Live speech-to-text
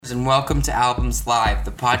and welcome to Albums Live,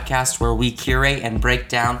 the podcast where we curate and break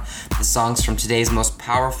down the songs from today's most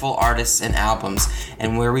powerful artists and albums,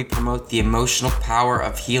 and where we promote the emotional power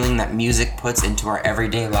of healing that music puts into our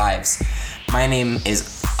everyday lives. My name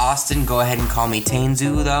is Austin. Go ahead and call me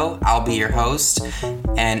Tainzu, though. I'll be your host.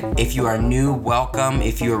 And if you are new, welcome.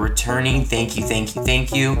 If you are returning, thank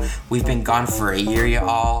you. We've been gone for a year,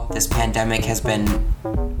 y'all. This pandemic has been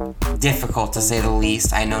difficult, to say the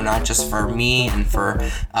least. I know, not just for me and for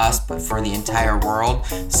us, but for the entire world.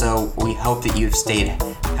 So we hope that you've stayed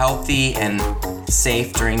healthy and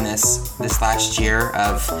safe during this last year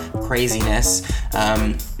of craziness.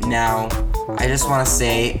 Now, I just want to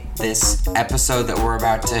say this episode that we're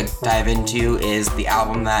about to dive into is the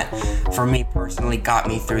album that, for me personally, got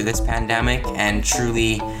me through this pandemic and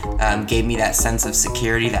truly gave me that sense of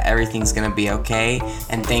security that everything's going to be okay.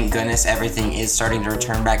 And thank goodness everything is starting to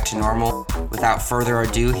return back to normal. Without further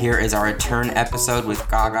ado, here is our return episode with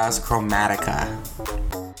Gaga's Chromatica.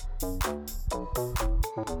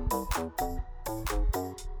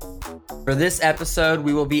 For this episode,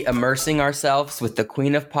 we will be immersing ourselves with the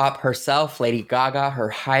Queen of Pop herself, Lady Gaga, her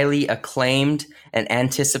highly acclaimed and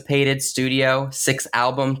anticipated Studio 6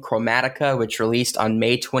 album, Chromatica, which released on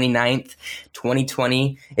May 29th,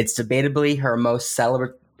 2020. It's debatably her most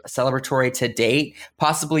celebratory to date,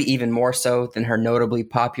 possibly even more so than her notably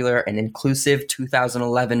popular and inclusive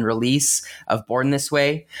 2011 release of Born This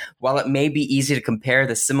Way. While it may be easy to compare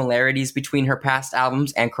the similarities between her past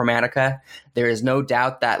albums and Chromatica, there is no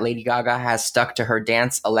doubt that Lady Gaga has stuck to her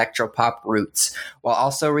dance electropop roots, while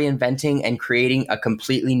also reinventing and creating a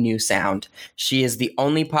completely new sound. She is the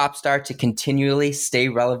only pop star to continually stay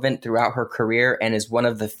relevant throughout her career and is one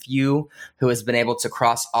of the few who has been able to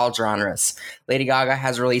cross all genres. Lady Gaga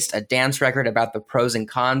has released a dance record about the pros and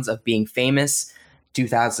cons of being famous,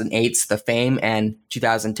 2008's The Fame and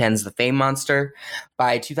 2010's The Fame Monster.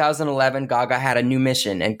 By 2011, Gaga had a new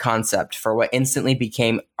mission and concept for what instantly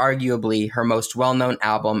became arguably her most well-known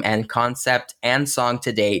album and concept and song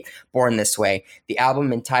to date, Born This Way. The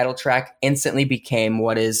album and title track instantly became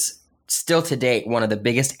what is still to date one of the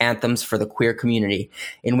biggest anthems for the queer community,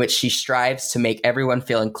 in which she strives to make everyone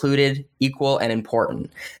feel included, equal, and important.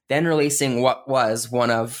 Then releasing what was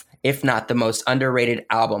one of, if not the most underrated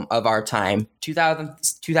album of our time,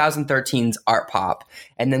 2013's Art Pop,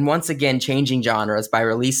 and then once again changing genres by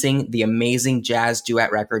releasing the amazing jazz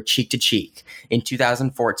duet record Cheek to Cheek in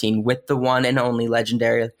 2014 with the one and only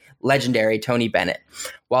legendary Tony Bennett.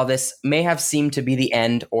 While this may have seemed to be the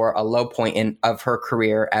end or a low point of her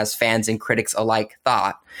career, as fans and critics alike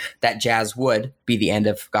thought that jazz would be the end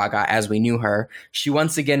of Gaga as we knew her, she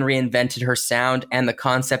once again reinvented her sound and the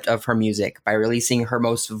concept of her music by releasing her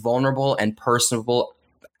most vulnerable and personable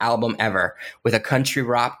album ever, with a country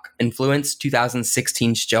rock influence,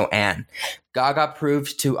 2016's Joanne. Gaga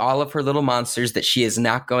proved to all of her little monsters that she is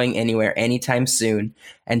not going anywhere anytime soon,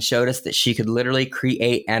 and showed us that she could literally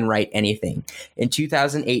create and write anything. In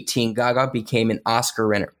 2018, Gaga became an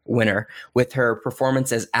Oscar winner with her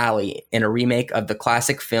performance as Ally in a remake of the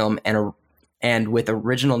classic film and with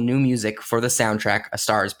original new music for the soundtrack, A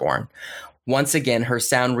Star Is Born. Once again, her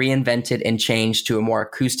sound reinvented and changed to a more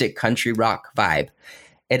acoustic country rock vibe.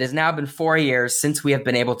 It has now been 4 years since we have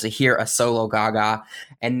been able to hear a solo Gaga,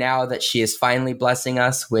 and now that she is finally blessing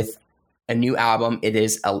us with a new album, it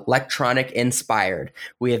is electronic inspired.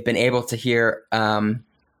 We have been able to hear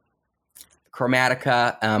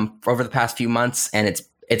Chromatica over the past few months, and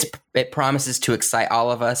it promises to excite all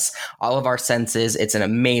of us, all of our senses. It's an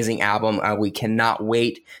amazing album. We cannot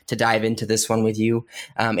wait to dive into this one with you.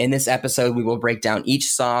 In this episode, we will break down each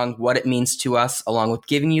song, what it means to us, along with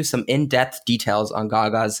giving you some in-depth details on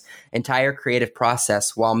Gaga's entire creative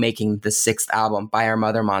process while making the sixth album by our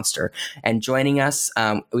mother monster. And joining us,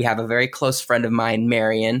 we have a very close friend of mine,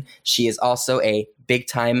 Marion. She is also a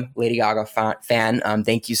big-time Lady Gaga fan.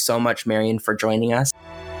 Thank you so much, Marion, for joining us.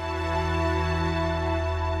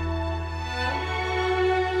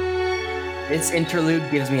 This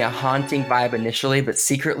interlude gives me a haunting vibe initially, but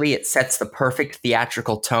secretly it sets the perfect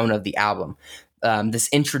theatrical tone of the album. This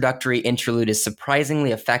introductory interlude is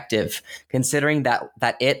surprisingly effective, considering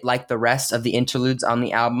that it, like the rest of the interludes on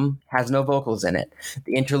the album, has no vocals in it.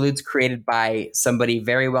 The interludes created by somebody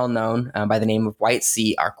very well known by the name of White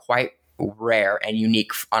Sea are quite rare and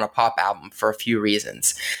unique on a pop album for a few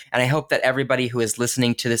reasons. And I hope that everybody who is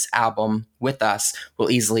listening to this album with us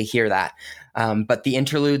will easily hear that. But the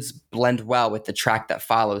interludes blend well with the track that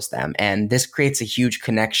follows them, and this creates a huge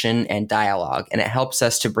connection and dialogue, and it helps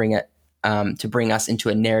us to bring us into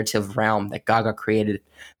a narrative realm that Gaga created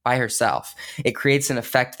by herself. It creates an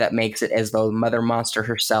effect that makes it as though Mother Monster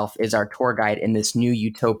herself is our tour guide in this new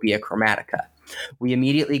utopia Chromatica. We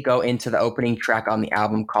immediately go into the opening track on the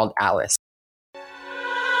album called Alice.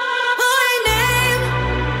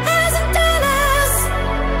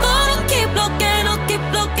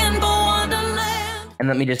 And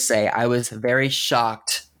let me just say, I was very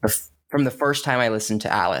shocked from the first time I listened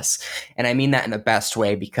to Alice. And I mean that in the best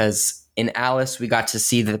way, because in Alice, we got to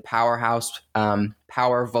see the powerhouse,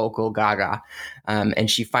 power vocal Gaga. And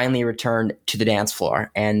she finally returned to the dance floor.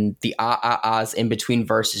 And the ahs in between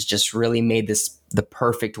verses just really made this the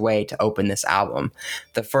perfect way to open this album.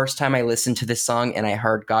 The first time I listened to this song and I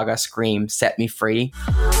heard Gaga scream, "Set Me Free,"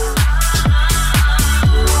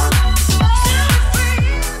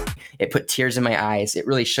 it put tears in my eyes. It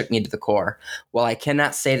really shook me to the core. While I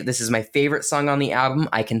cannot say that this is my favorite song on the album,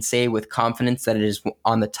 I can say with confidence that it is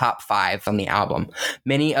on the top 5 on the album.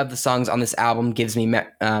 Many of the songs on this album gives me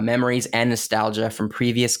memories and nostalgia from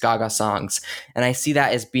previous Gaga songs. And I see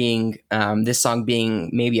that as being, this song being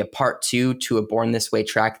maybe a part 2 to a Born This Way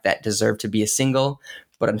track that deserved to be a single,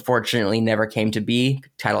 but unfortunately never came to be,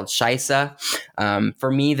 titled Scheisse.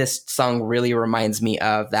 For me, this song really reminds me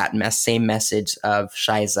of that same message of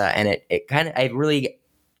Scheisse, and it kind of, I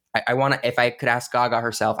want to, if I could ask Gaga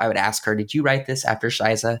herself, I would ask her, did you write this after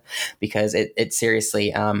Scheisse? Because it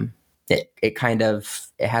seriously, it kind of,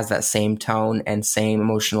 it has that same tone and same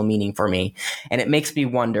emotional meaning for me. And it makes me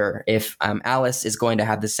wonder if Alice is going to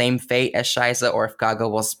have the same fate as Scheisse, or if Gaga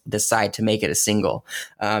will decide to make it a single.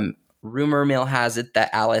 Rumor mill has it that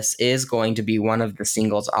Alice is going to be one of the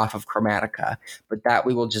singles off of Chromatica, but that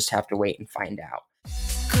we will just have to wait and find out.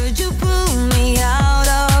 Could you pull me out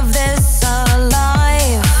of this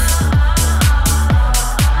alive?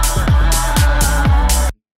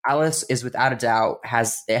 Alice is without a doubt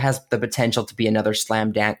has the potential to be another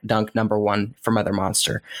slam dunk number 1 for Mother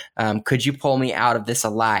Monster. Could you pull me out of this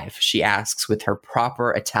alive? She asks with her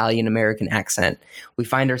proper Italian-American accent. We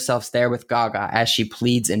find ourselves there with Gaga as she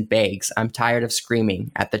pleads and begs. I'm tired of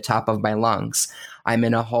screaming at the top of my lungs. I'm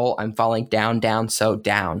in a hole. I'm falling down, down, so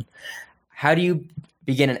down. How do you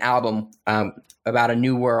begin an album about a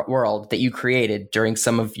new world that you created during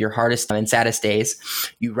some of your hardest and saddest days?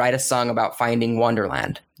 You write a song about finding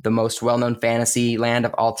Wonderland, the most well-known fantasy land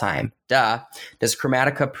of all time. Duh. Does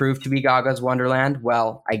Chromatica prove to be Gaga's Wonderland?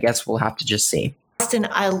 Well, I guess we'll have to just see. Austin,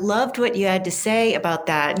 I loved what you had to say about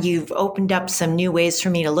that. You've opened up some new ways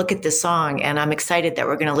for me to look at this song, and I'm excited that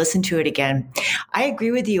we're going to listen to it again. I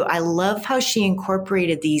agree with you. I love how she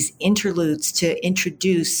incorporated these interludes to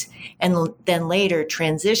introduce and then later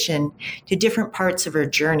transition to different parts of her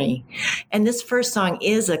journey. And this first song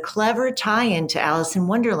is a clever tie-in to Alice in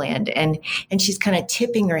Wonderland, and she's kind of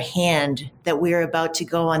tipping her hand that we're about to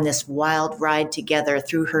go on this wild ride together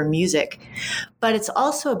through her music. But it's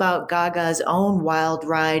also about Gaga's own wild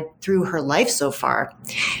ride through her life so far.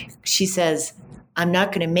 She says, I'm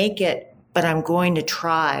not going to make it, but I'm going to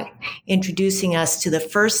try, introducing us to the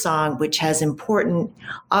first song, which has important,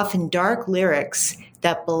 often dark lyrics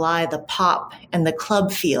that belie the pop and the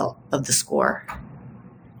club feel of the score.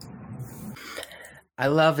 I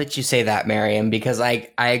love that you say that, Miriam, because I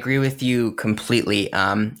agree with you completely.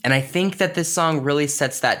 And I think that this song really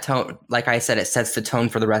sets that tone. Like I said, it sets the tone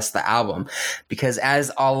for the rest of the album, because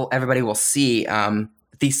as everybody will see,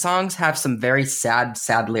 these songs have some very sad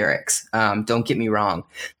lyrics. Don't get me wrong.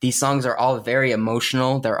 These songs are all very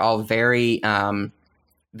emotional. They're all very,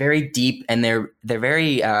 very deep, and they're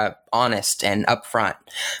very honest and upfront.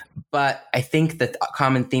 But I think that the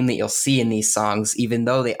common theme that you'll see in these songs, even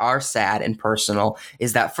though they are sad and personal,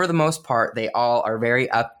 is that for the most part, they all are very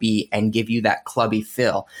upbeat and give you that clubby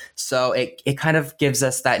feel. So it kind of gives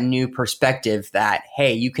us that new perspective that,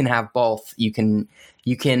 hey, you can have both. You can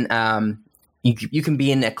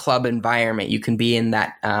be in a club environment. You can be in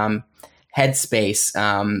that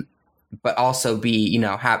headspace, but also be,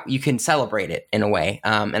 you can celebrate it in a way.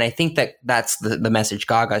 And I think that that's the message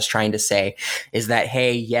Gaga is trying to say, is that,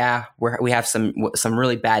 hey, yeah, we have some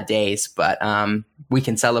really bad days, but we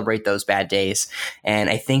can celebrate those bad days. And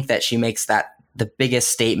I think that she makes that the biggest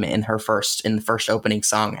statement in the first opening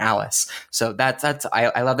song, Alice. So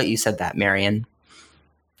I love that you said that, Marian.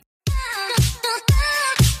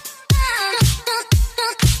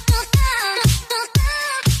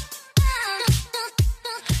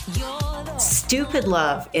 Stupid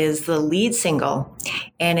Love is the lead single,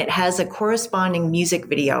 and it has a corresponding music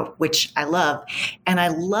video, which I love. And I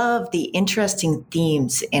love the interesting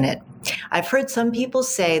themes in it. I've heard some people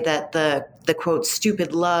say that the quote,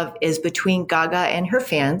 Stupid Love is between Gaga and her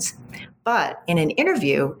fans. But in an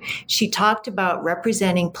interview, she talked about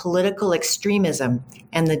representing political extremism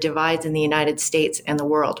and the divides in the United States and the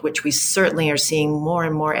world, which we certainly are seeing more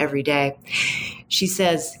and more every day. She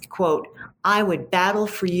says, quote, I would battle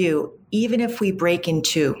for you even if we break in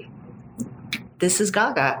two. This is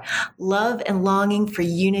Gaga. Love and longing for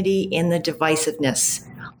unity in the divisiveness.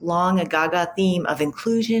 Long a Gaga theme of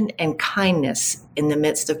inclusion and kindness in the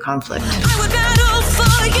midst of conflict. I would battle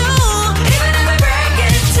for you, even if I break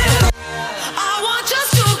in two. I want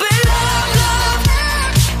just to be loved.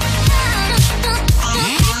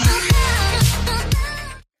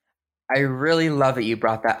 I really love that you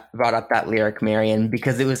brought up that lyric, Marion,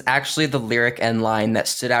 because it was actually the lyric and line that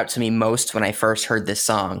stood out to me most when I first heard this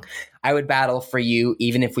song. I would battle for you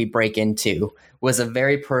even if we break in two was a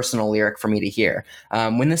very personal lyric for me to hear.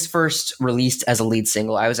 When this first released as a lead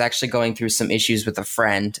single, I was actually going through some issues with a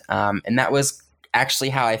friend, and that was actually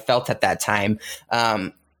how I felt at that time.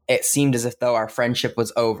 It seemed as if though our friendship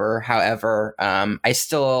was over. However, I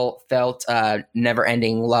still felt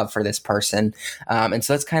never-ending love for this person. And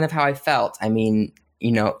so that's kind of how I felt. I mean,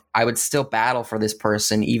 I would still battle for this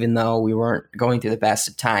person, even though we weren't going through the best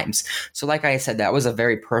of times. So like I said, that was a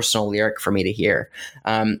very personal lyric for me to hear.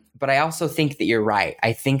 But I also think that you're right.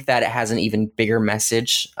 I think that it has an even bigger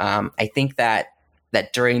message. I think that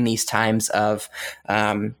during these times of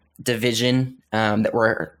division that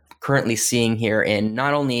we're currently seeing here in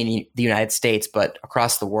not only in the United States, but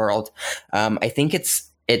across the world, I think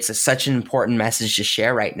it's such an important message to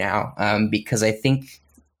share right now, because I think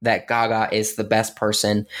that Gaga is the best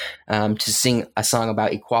person to sing a song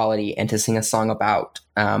about equality and to sing a song about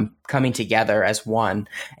coming together as one.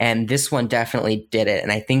 And this one definitely did it.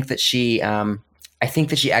 And I think that she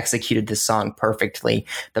executed this song perfectly.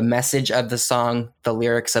 The message of the song, the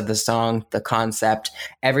lyrics of the song, the concept,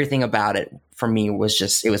 everything about it for me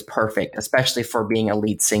was it was perfect, especially for being a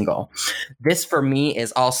lead single. This for me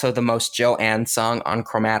is also the most Joanne song on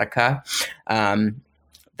Chromatica.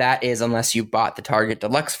 That is, unless you bought the Target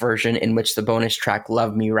Deluxe version, in which the bonus track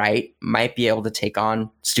Love Me Right might be able to take on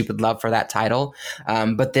Stupid Love for that title.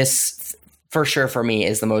 But this, for sure, for me,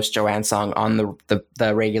 is the most Joanne song on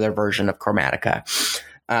the regular version of Chromatica.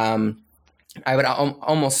 I would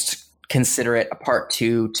almost consider it a part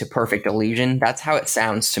 2 to Perfect Illusion. That's how it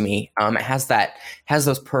sounds to me. It has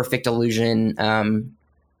those Perfect Illusion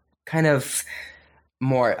kind of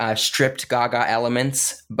more stripped Gaga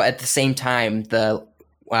elements, but at the same time,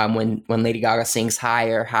 when Lady Gaga sings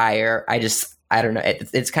higher, higher, I don't know,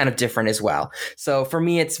 it's kind of different as well. So for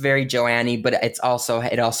me, it's very Joanne-y, but it also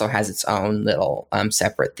has its own little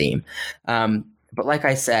separate theme. But like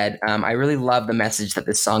I said, I really love the message that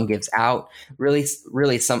this song gives out. Really,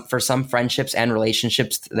 for some friendships and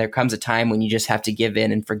relationships, there comes a time when you just have to give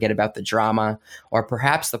in and forget about the drama or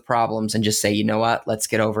perhaps the problems and just say, you know what, let's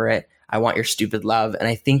get over it. I want your stupid love. And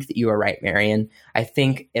I think that you are right, Marion. I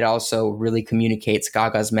think it also really communicates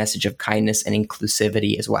Gaga's message of kindness and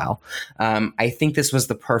inclusivity as well. I think this was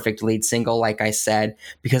the perfect lead single, like I said,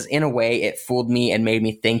 because in a way it fooled me and made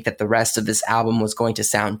me think that the rest of this album was going to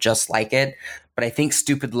sound just like it. But I think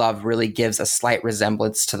Stupid Love really gives a slight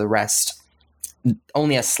resemblance to the rest,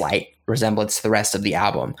 only a slight resemblance to the rest of the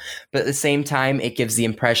album. But at the same time, it gives the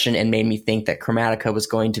impression and made me think that Chromatica was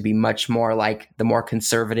going to be much more like the more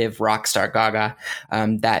conservative rock star Gaga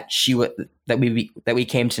that we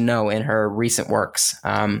came to know in her recent works.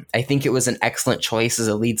 I think it was an excellent choice as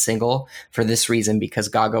a lead single for this reason, because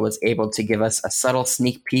Gaga was able to give us a subtle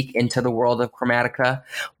sneak peek into the world of Chromatica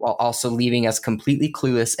while also leaving us completely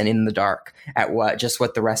clueless and in the dark at what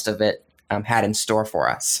the rest of it had in store for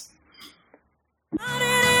us. I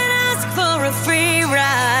didn't ask for a free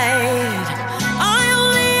ride. I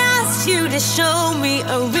only asked you to show me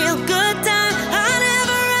a real good time. I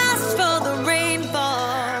never asked for the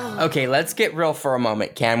rainfall. Okay, let's get real for a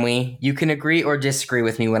moment, can we? You can agree or disagree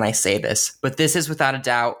with me when I say this, but this is without a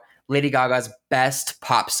doubt Lady Gaga's best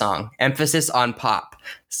pop song, emphasis on pop,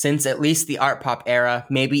 since at least the art pop era,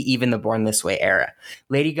 maybe even the Born This Way era.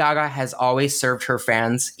 Lady Gaga has always served her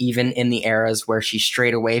fans, even in the eras where she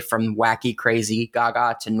strayed away from wacky, crazy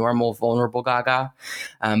Gaga to normal, vulnerable Gaga.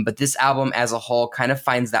 But this album as a whole kind of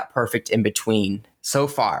finds that perfect in-between so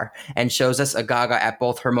far and shows us a Gaga at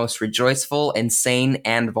both her most rejoiceful, insane,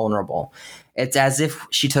 and vulnerable. It's as if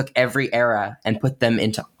she took every era and put them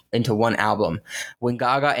into one album. When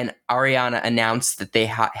Gaga and Ariana announced that they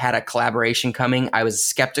had a collaboration coming, I was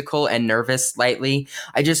skeptical and nervous slightly.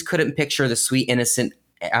 I just couldn't picture the sweet, innocent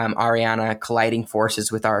Ariana colliding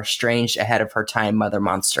forces with our estranged, ahead of her time Mother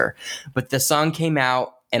Monster. But the song came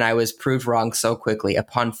out and I was proved wrong so quickly.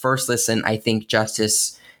 Upon first listen, I think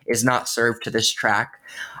justice is not served to this track.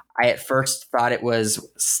 I at first thought it was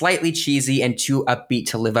slightly cheesy and too upbeat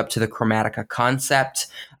to live up to the Chromatica concept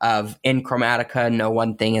of in Chromatica, no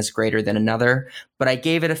one thing is greater than another. But I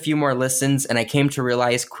gave it a few more listens and I came to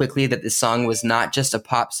realize quickly that this song was not just a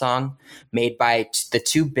pop song made by the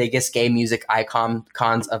two biggest gay music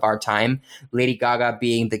icons of our time, Lady Gaga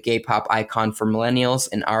being the gay pop icon for millennials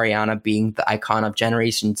and Ariana being the icon of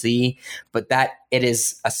Generation Z, but that it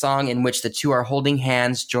is a song in which the two are holding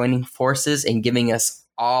hands, joining forces and giving us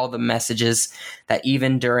all the messages that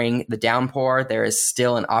even during the downpour, there is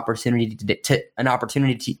still an opportunity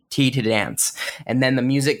to dance. And then the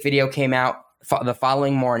music video came out the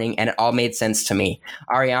following morning, and it all made sense to me.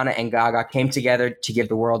 Ariana and Gaga came together to give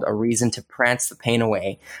the world a reason to prance the pain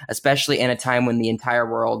away, especially in a time when the entire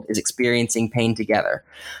world is experiencing pain together.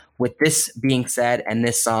 With this being said, and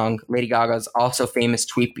this song, Lady Gaga's also famous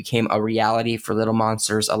tweet became a reality for Little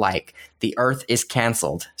Monsters alike. The earth is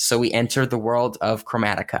canceled, so we enter the world of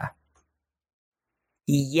Chromatica.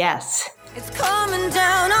 Yes. It's coming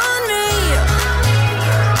down on me.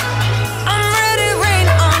 I'm ready, rain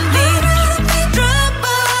on me. Drop,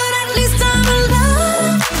 but at least I'm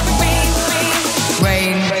alive.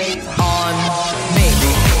 Rain on me.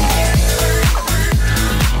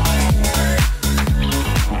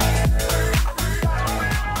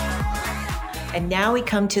 And now we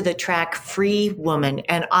come to the track Free Woman.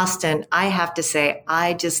 And Austin, I have to say,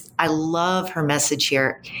 I love her message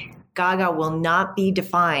here. Gaga will not be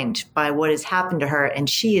defined by what has happened to her, and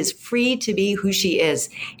she is free to be who she is.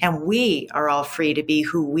 And we are all free to be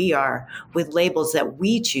who we are with labels that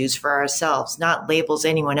we choose for ourselves, not labels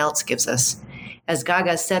anyone else gives us. As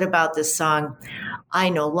Gaga said about this song, I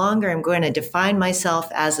no longer am going to define myself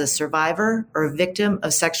as a survivor or victim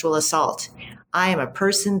of sexual assault. I am a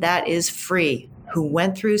person that is free, who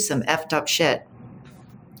went through some effed up shit.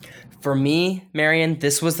 For me, Marion,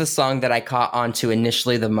 this was the song that I caught on to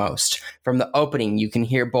initially the most. From the opening, you can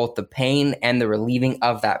hear both the pain and the relieving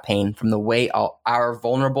of that pain from the way our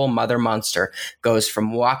vulnerable mother monster goes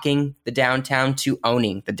from walking the downtown to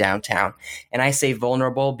owning the downtown. And I say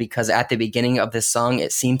vulnerable because at the beginning of this song,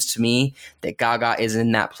 it seems to me that Gaga is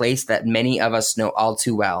in that place that many of us know all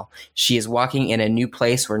too well. She is walking in a new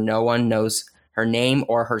place where no one knows her name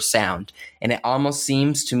or her sound. And it almost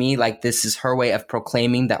seems to me like this is her way of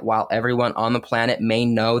proclaiming that while everyone on the planet may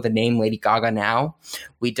know the name Lady Gaga now,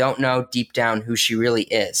 we don't know deep down who she really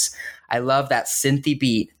is. I love that synthy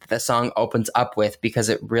beat that the song opens up with because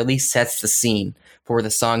it really sets the scene for where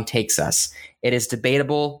the song takes us. It is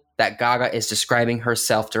debatable that Gaga is describing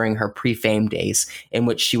herself during her pre-fame days, in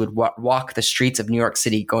which she would walk the streets of New York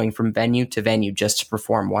City going from venue to venue just to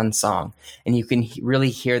perform one song. And you can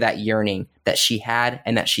really hear that yearning that she had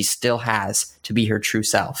and that she still has to be her true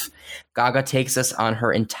self. Gaga takes us on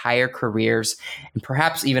her entire careers and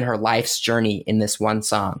perhaps even her life's journey in this one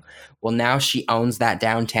song. Well, now she owns that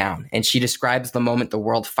downtown, and she describes the moment the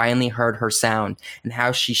world finally heard her sound and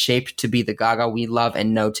how she shaped to be the Gaga we love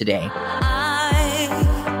and know today.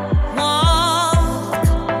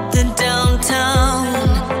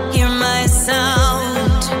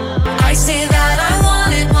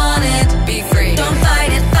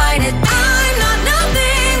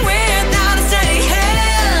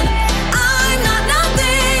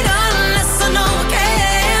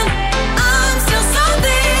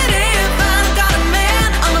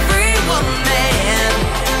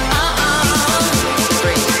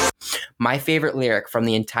 My favorite lyric from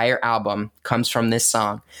the entire album comes from this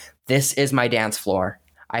song. This is my dance floor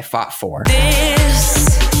I fought for.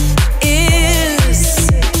 This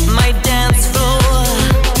is my dance floor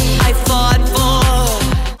I fought for.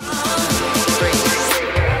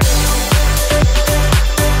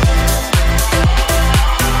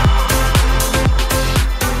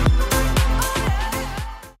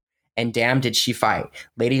 And damn did she fight.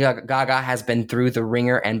 Lady Gaga has been through the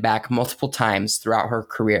ringer and back multiple times throughout her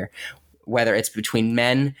career. Whether it's between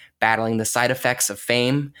men, battling the side effects of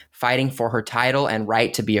fame, fighting for her title and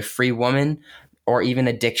right to be a free woman, or even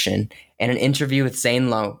addiction. In an interview with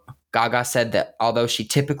Zane Lowe, Gaga said that although she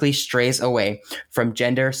typically strays away from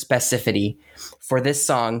gender specificity, for this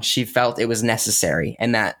song, she felt it was necessary,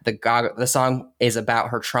 and that the song is about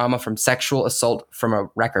her trauma from sexual assault from a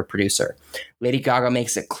record producer. Lady Gaga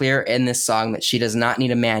makes it clear in this song that she does not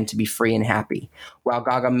need a man to be free and happy. While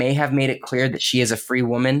Gaga may have made it clear that she is a free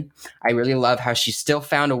woman, I really love how she still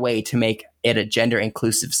found a way to make it a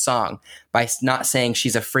gender-inclusive song by not saying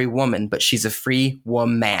she's a free woman, but she's a free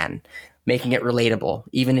woman, making it relatable,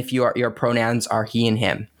 even if your pronouns are he and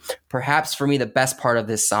him. Perhaps for me, the best part of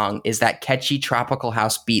this song is that catchy tropical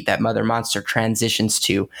house beat that Mother Monster transitions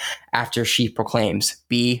to after she proclaims,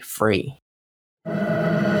 "Be free."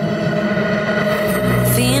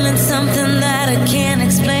 feeling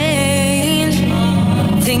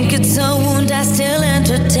think it's a wound I still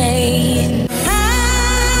entertain. I'm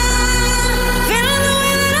feeling the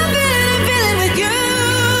way that I'm feeling with you.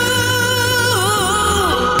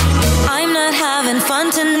 I'm not having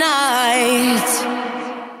fun tonight.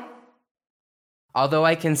 Although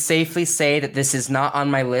I can safely say that this is not on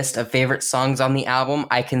my list of favorite songs on the album,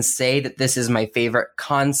 I can say that this is my favorite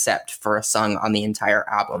concept for a song on the entire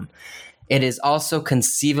album. It is also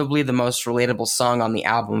conceivably the most relatable song on the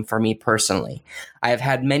album for me personally. I have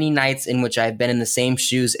had many nights in which I have been in the same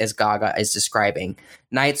shoes as Gaga is describing.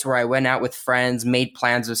 Nights where I went out with friends, made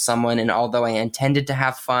plans with someone, and although I intended to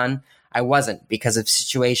have fun, I wasn't because of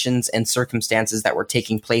situations and circumstances that were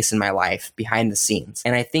taking place in my life behind the scenes.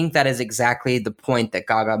 And I think that is exactly the point that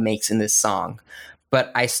Gaga makes in this song. But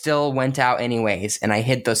I still went out anyways, and I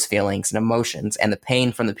hid those feelings and emotions and the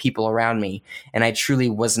pain from the people around me, and I truly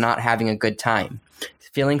was not having a good time.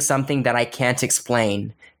 Feeling something that I can't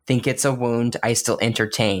explain, think it's a wound I still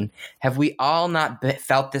entertain. Have we all not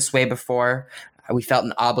felt this way before? We felt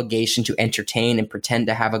an obligation to entertain and pretend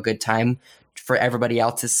to have a good time for everybody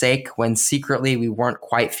else's sake when secretly we weren't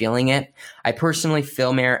quite feeling it. I personally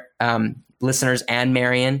feel, listeners and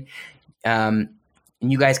Marion, and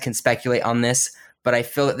you guys can speculate on this, but I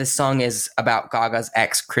feel that this song is about Gaga's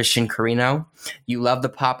ex, Christian Carino. You love the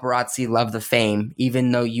paparazzi, love the fame,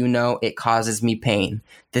 even though you know it causes me pain.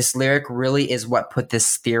 This lyric really is what put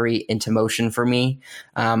this theory into motion for me.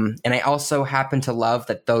 And I also happen to love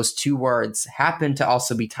that those two words happen to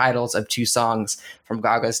also be titles of two songs from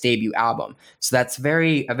Gaga's debut album. So that's a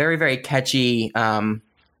very, very catchy, I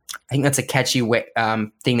think that's a catchy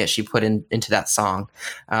thing that she put into that song.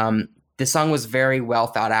 The song was very well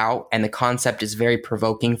thought out, and the concept is very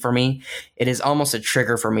provoking for me. It is almost a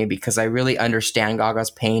trigger for me because I really understand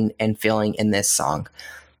Gaga's pain and feeling in this song.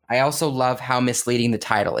 I also love how misleading the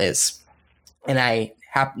title is, and I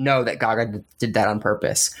know that Gaga did that on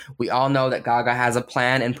purpose. We all know that Gaga has a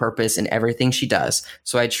plan and purpose in everything she does,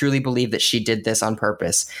 so I truly believe that she did this on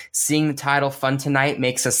purpose. Seeing the title Fun Tonight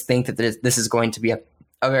makes us think that this is going to be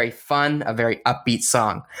a very fun, a very upbeat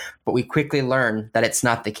song. But we quickly learn that it's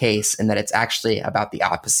not the case and that it's actually about the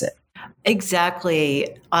opposite. Exactly,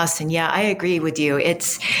 Austin. Yeah, I agree with you.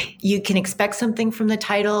 You can expect something from the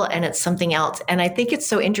title and it's something else. And I think it's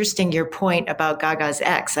so interesting, your point about Gaga's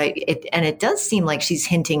ex. And it does seem like she's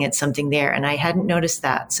hinting at something there. And I hadn't noticed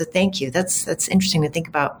that. So thank you. That's interesting to think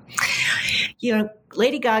about.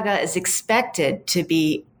 Lady Gaga is expected to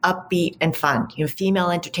be upbeat and fun. Female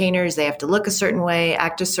entertainers, they have to look a certain way,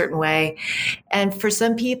 act a certain way. And for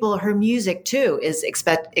some people, her music too is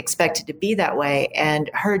expected to be that way. And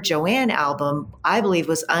her Joanne album, I believe,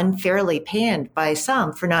 was unfairly panned by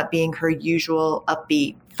some for not being her usual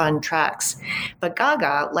upbeat, fun tracks. But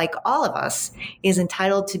Gaga, like all of us, is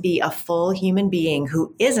entitled to be a full human being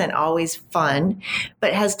who isn't always fun,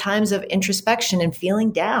 but has times of introspection and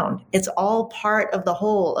feeling down. It's all part of the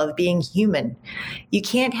whole of being human. You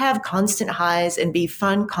can't have constant highs and be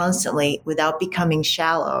fun constantly without becoming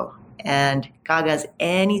shallow. And Gaga's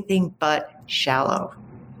anything but shallow.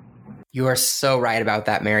 You are so right about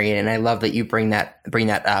that, Marion, and I love that you bring that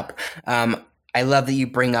up. I love that you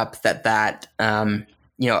bring up that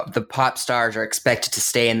the pop stars are expected to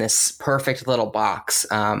stay in this perfect little box.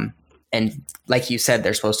 And like you said,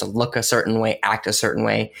 they're supposed to look a certain way, act a certain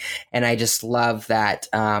way. And I just love that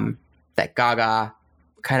that Gaga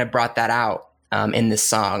kind of brought that out in this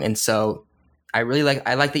song. And so I like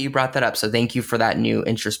that you brought that up. So thank you for that new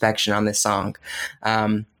introspection on this song.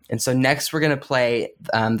 And so next we're going to play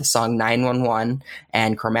the song 911,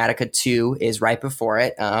 and Chromatica 2 is right before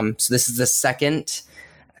it. So this is the second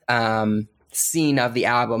scene of the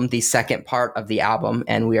album, the second part of the album,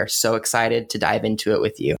 and we are so excited to dive into it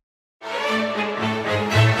with you.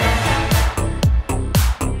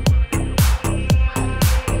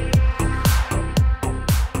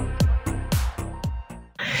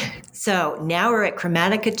 So now we're at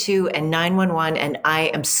Chromatica 2 and 911, and I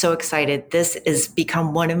am so excited. This has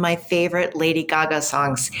become one of my favorite Lady Gaga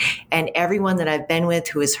songs, and everyone that I've been with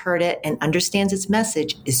who has heard it and understands its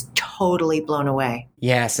message is totally blown away.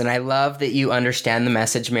 Yes, and I love that you understand the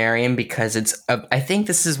message, Marion, because I think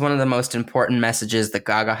this is one of the most important messages that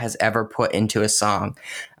Gaga has ever put into a song.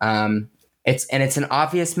 It's an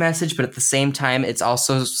obvious message, but at the same time, it's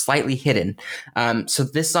also slightly hidden. So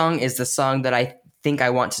this song is the song that I think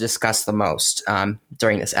I want to discuss the most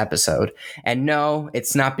during this episode. And no,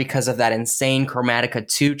 it's not because of that insane Chromatica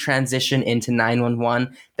 2 transition into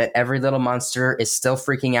 911 that every little monster is still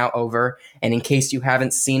freaking out over. And in case you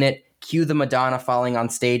haven't seen it, Cue the Madonna falling on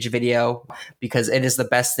stage video, because it is the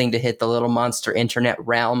best thing to hit the Little Monster internet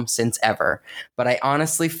realm since ever. But I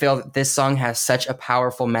honestly feel that this song has such a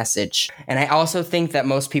powerful message. And I also think that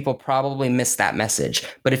most people probably miss that message.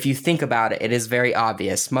 But if you think about it, it is very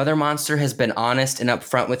obvious. Mother Monster has been honest and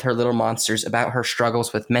upfront with her little monsters about her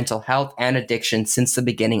struggles with mental health and addiction since the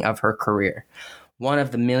beginning of her career. One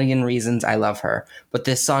of the million reasons I love her. But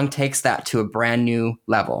this song takes that to a brand new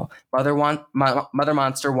level. Mother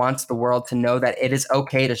Monster wants the world to know that it is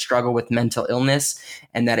okay to struggle with mental illness,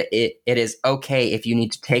 and that it is okay if you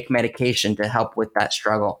need to take medication to help with that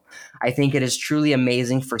struggle. I think it is truly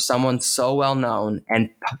amazing for someone so well known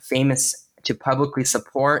and famous to publicly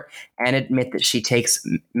support and admit that she takes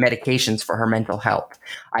medications for her mental health.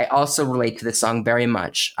 I also relate to this song very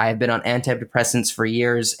much. I have been on antidepressants for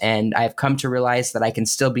years, and I have come to realize that I can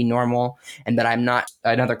still be normal and that I'm not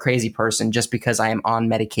another crazy person just because I am on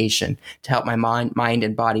medication to help my mind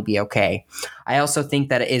and body be okay. I also think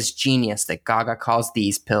that it is genius that Gaga calls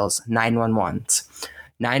these pills 911s.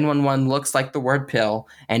 911 looks like the word pill,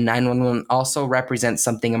 and 911 also represents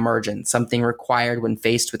something emergent, something required when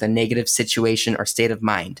faced with a negative situation or state of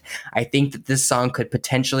mind. I think that this song could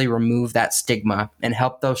potentially remove that stigma and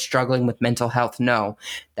help those struggling with mental health know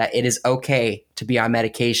that it is okay to be on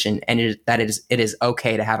medication, and it is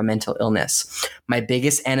okay to have a mental illness. My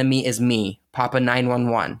biggest enemy is me, Papa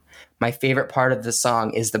 911. My favorite part of the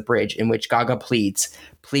song is the bridge in which Gaga pleads,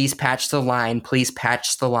 "Please patch the line, please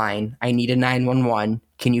patch the line. I need a 911.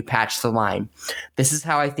 Can you patch the line?" This is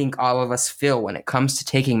how I think all of us feel when it comes to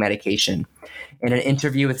taking medication. In an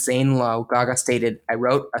interview with Zane Lowe, Gaga stated, "I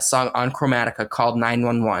wrote a song on Chromatica called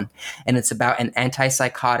 911, and it's about an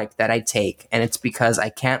antipsychotic that I take, and it's because I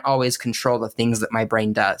can't always control the things that my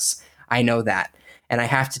brain does. I know that. And I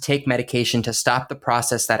have to take medication to stop the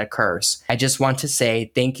process that occurs. I just want to say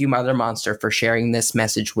thank you, Mother Monster, for sharing this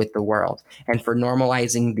message with the world and for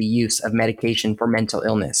normalizing the use of medication for mental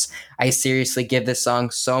illness. I seriously give this song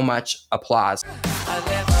so much applause."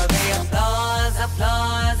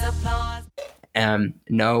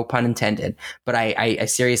 No pun intended, but I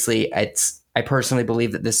seriously, I personally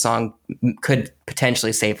believe that this song could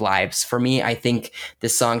potentially save lives. For me, I think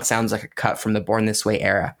this song sounds like a cut from the Born This Way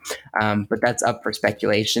era. But that's up for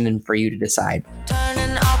speculation and for you to decide.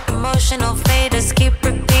 Turning up emotional faders, keep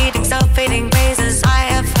repeating self-fading phrases. I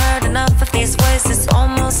have heard enough of these voices,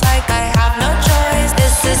 almost like I have no choice.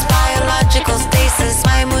 This is biological stasis,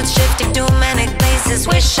 my mood shifting to manic places.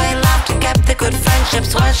 Wish I laughed and kept the good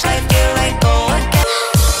friendships. Watch life feel like go again.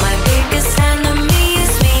 My biggest enemy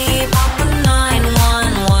is me, Papa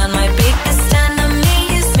 911. My biggest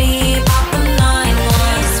enemy is me, Papa 911.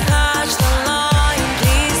 Please patch the line,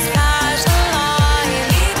 please patch the line.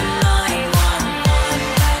 Need a 911,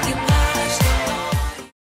 can you patch the line?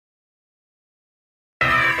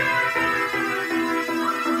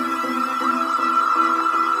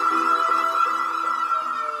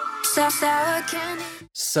 Sour candy.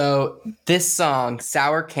 So this song,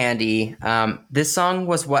 Sour Candy, this song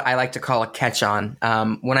was what I like to call a catch-on.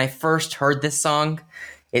 When I first heard this song,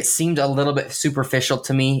 it seemed a little bit superficial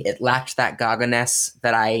to me. It lacked that Gaga-ness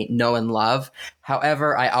that I know and love.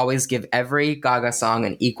 However, I always give every Gaga song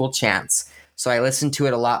an equal chance. So I listened to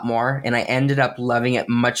it a lot more, and I ended up loving it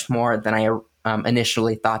much more than I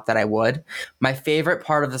initially thought that I would. My favorite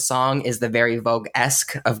part of the song is the very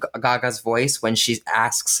Vogue-esque of Gaga's voice when she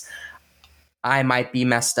asks, "I might be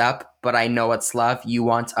messed up, but I know it's love. You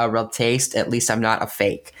want a real taste. At least I'm not a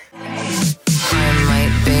fake." I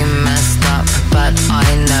might be messed up, but I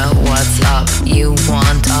know what's up. You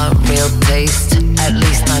want a real taste, at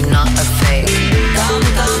least I'm not a fake. Come,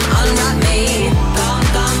 unwrap me. Come,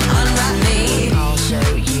 unwrap me. I'll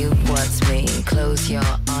show you what's me. Close your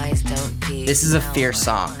eyes, don't peek. This is a fierce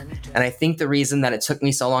song, and I think the reason that it took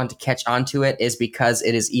me so long to catch on to it is because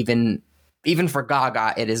it is even for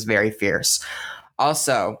Gaga, it is very fierce.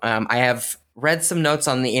 Also, I have read some notes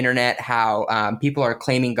on the internet how people are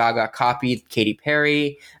claiming Gaga copied Katy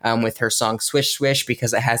Perry with her song Swish Swish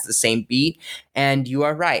because it has the same beat. And you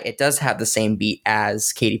are right, it does have the same beat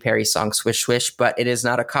as Katy Perry's song Swish Swish, but it is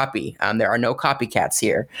not a copy. There are no copycats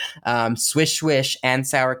here. Swish Swish and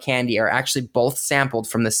Sour Candy are actually both sampled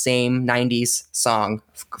from the same 90s song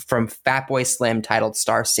from Fatboy Slim titled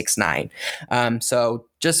Star 6ix9ine. So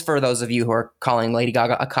just for those of you who are calling Lady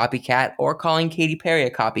Gaga a copycat or calling Katy Perry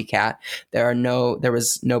a copycat, there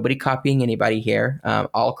was nobody copying anybody here.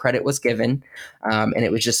 All credit was given, and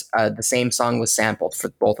it was just the same song was sampled for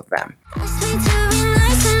both of them.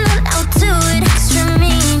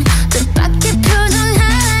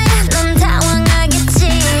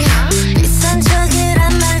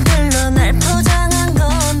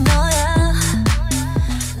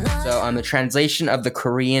 the translation of the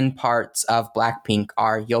Korean parts of Blackpink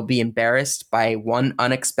are, "You'll be embarrassed by one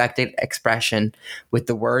unexpected expression with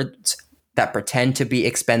the words that pretend to be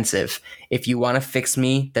expensive. If you want to fix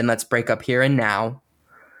me, then let's break up here and now.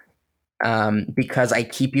 Because I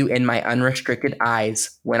keep you in my unrestricted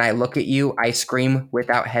eyes. When I look at you, I scream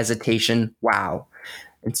without hesitation, wow."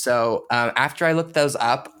 And so after I looked those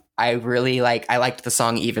up, I liked the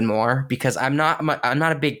song even more because I'm not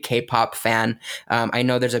a big K-pop fan. I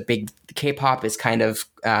know there's K-pop is kind of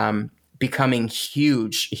becoming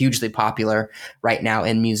hugely popular right now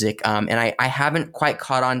in music. And I haven't quite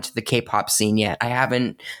caught on to the K-pop scene yet. I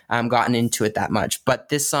haven't gotten into it that much, but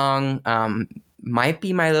this song might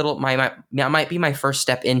be might be my first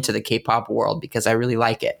step into the K-pop world because I really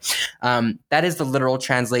like it. That is the literal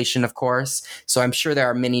translation, of course. So I'm sure there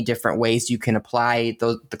are many different ways you can apply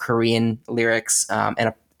the Korean lyrics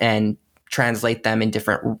and translate them in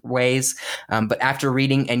different ways. But after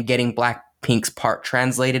reading and getting Blackpink's part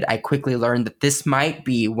translated, I quickly learned that this might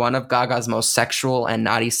be one of Gaga's most sexual and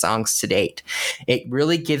naughty songs to date. It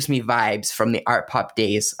really gives me vibes from the art pop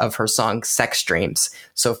days of her song Sex Dreams.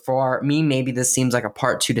 So for me, maybe this seems like a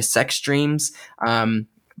part 2 to Sex Dreams.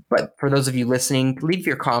 But for those of you listening, leave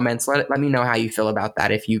your comments. Let me know how you feel about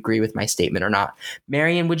that, if you agree with my statement or not.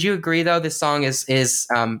 Marian, would you agree, though? This song is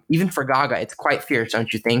even for Gaga, it's quite fierce,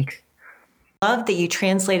 don't you think? Love that you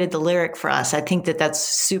translated the lyric for us. I think that that's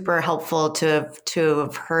super helpful to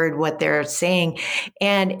have heard what they're saying.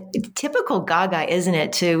 And typical Gaga, isn't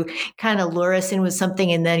it, to kind of lure us in with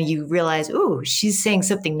something and then you realize, ooh, she's saying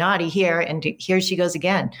something naughty here, and here she goes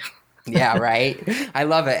again. Yeah, right. I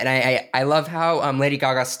love it. And I love how Lady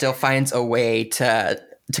Gaga still finds a way to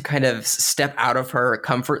kind of step out of her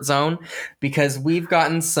comfort zone, because we've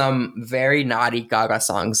gotten some very naughty Gaga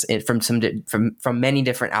songs from many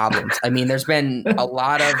different albums. I mean, there's been a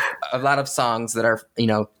lot of songs that are,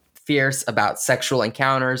 fierce about sexual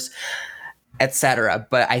encounters, etc.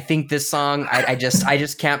 But I think this song, I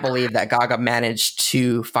just can't believe that Gaga managed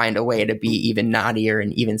to find a way to be even naughtier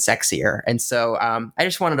and even sexier. And so I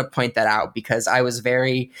just wanted to point that out because I was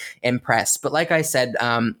very impressed. But like I said,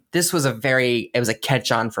 this was it was a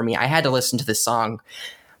catch on for me. I had to listen to this song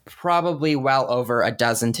probably well over a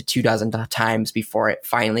dozen to 24 times before it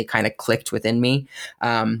finally kind of clicked within me.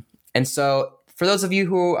 And so for those of you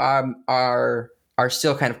who are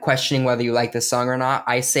still kind of questioning whether you like this song or not,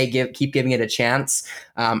 I say keep giving it a chance.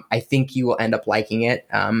 I think you will end up liking it,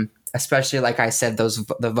 especially like I said,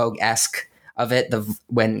 the Vogue-esque of it,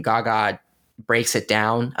 when Gaga breaks it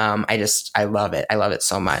down. I love it. I love it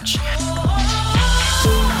so much.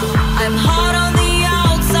 I'm hot on the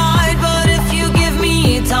outside, but if you give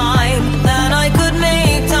me time, then I could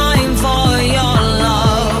make time for your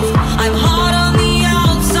love. I'm hot on the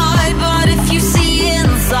outside, but if you see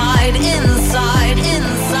inside.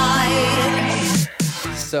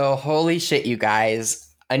 So holy shit, you guys,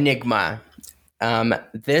 Enigma.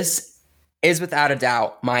 This is without a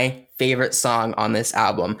doubt my favorite song on this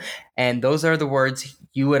album. And those are the words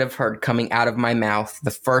you would have heard coming out of my mouth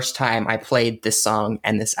the first time I played this song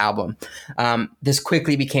and this album. This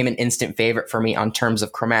quickly became an instant favorite for me on terms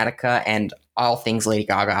of Chromatica and all things Lady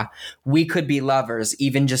Gaga. We could be lovers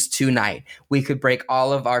even just tonight. We could break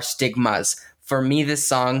all of our stigmas. For me, this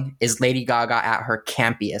song is Lady Gaga at her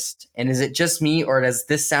campiest. And is it just me, or does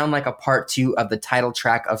this sound like a part 2 of the title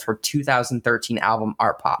track of her 2013 album,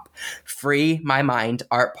 Art Pop? Free my mind,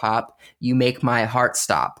 Art Pop, you make my heart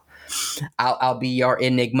stop. I'll be your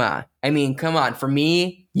enigma. I mean, come on. For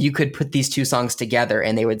me, you could put these two songs together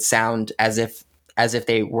and they would sound as if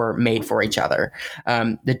they were made for each other.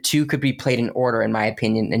 The two could be played in order, in my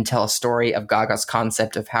opinion, and tell a story of Gaga's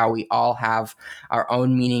concept of how we all have our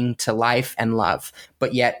own meaning to life and love,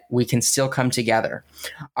 but yet we can still come together.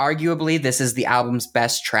 Arguably, this is the album's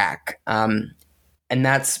best track, and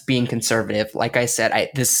that's being conservative. Like I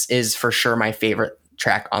said, this is for sure my favorite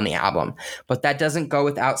track on the album, but that doesn't go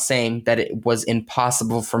without saying that it was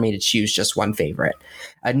impossible for me to choose just one favorite.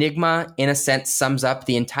 Enigma, in a sense, sums up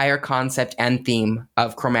the entire concept and theme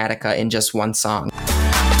of Chromatica in just one song.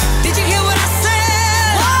 Did you hear what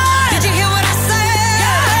I said? Did you hear what I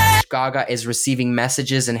said? Gaga is receiving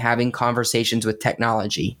messages and having conversations with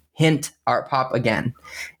technology. Hint, Art Pop again.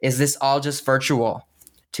 Is this all just virtual?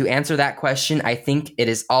 To answer that question, I think it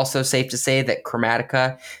is also safe to say that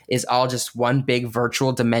Chromatica is all just one big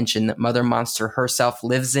virtual dimension that Mother Monster herself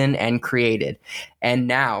lives in and created. And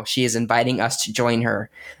now she is inviting us to join her.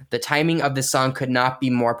 The timing of this song could not be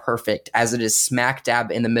more perfect, as it is smack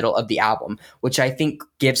dab in the middle of the album, which I think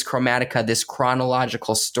gives Chromatica this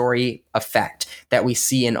chronological story effect that we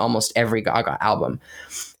see in almost every Gaga album.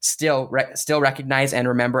 Still recognize and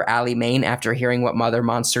remember Ally Main after hearing what Mother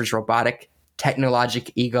Monster's robotic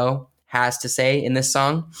technologic ego has to say in this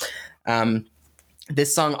song.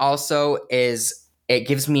 This song also it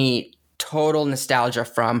gives me total nostalgia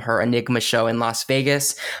from her Enigma show in Las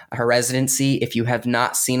Vegas, her residency. If you have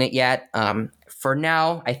not seen it yet, for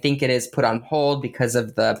now, I think it is put on hold because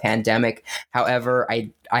of the pandemic. However,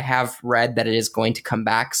 I have read that it is going to come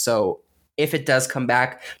back. So if it does come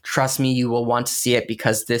back, trust me, you will want to see it,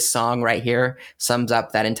 because this song right here sums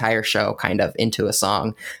up that entire show kind of into a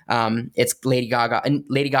song. It's Lady Gaga, and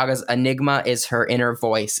Lady Gaga's Enigma is her inner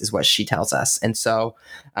voice, is what she tells us. And so,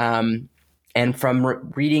 and from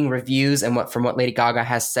reading reviews and from what Lady Gaga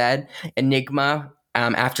has said, Enigma,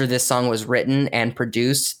 after this song was written and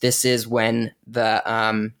produced, this is when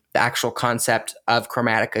the actual concept of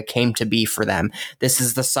Chromatica came to be for them. This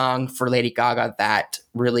is the song for Lady Gaga that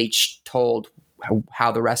really told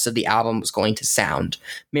how the rest of the album was going to sound.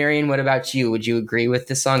 Marian, what about you? Would you agree with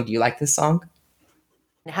this song? Do you like this song?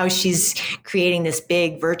 How she's creating this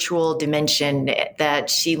big virtual dimension that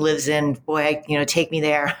she lives in. Boy, take me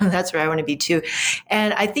there. That's where I want to be too.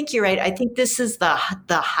 And I think you're right. I think this is the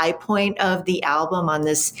high point of the album on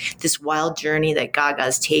this wild journey that Gaga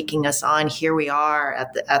is taking us on. Here we are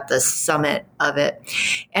at the summit of it.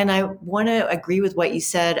 And I want to agree with what you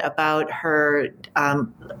said about her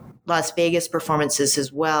Las Vegas performances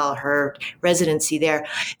as well, her residency there.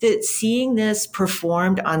 That seeing this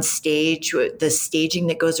performed on stage, the staging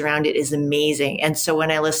that goes around it is amazing. And so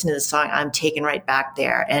when I listen to the song, I'm taken right back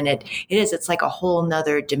there. And it's like a whole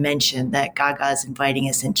nother dimension that Gaga is inviting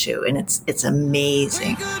us into. And it's amazing.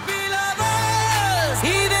 We could be lovers,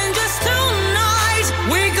 even just tonight.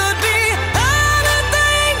 We could be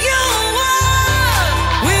anything you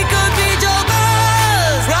want. We could be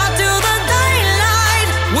jokers, right to the daylight.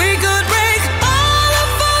 We could break all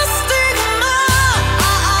of our stigma.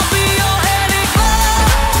 I'll be your enigma.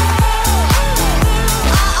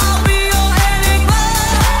 I'll be your enigma.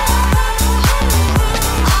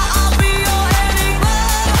 I'll be your enigma.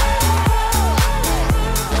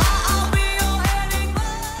 I'll be your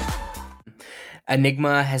enigma.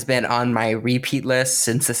 Enigma has been on my repeat list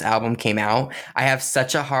since this album came out. I have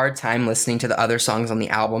such a hard time listening to the other songs on the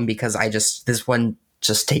album because this one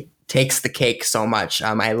just takes the cake so much.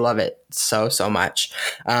 I love it so much.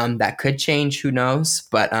 That could change, who knows?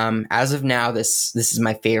 But as of now, this is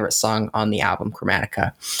my favorite song on the album,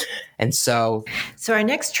 Chromatica. And so our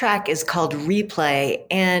next track is called Replay.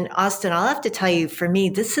 And Austin, I'll have to tell you, for me,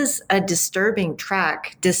 this is a disturbing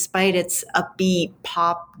track despite its upbeat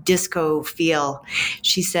pop disco feel.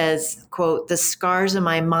 She says, quote, "The scars of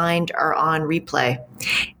my mind are on replay."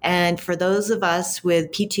 And for those of us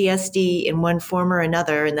with PTSD in one form or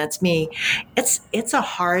another, and that's me, it's a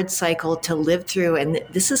hard cycle to live through. And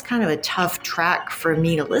this is kind of a tough track for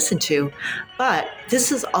me to listen to. But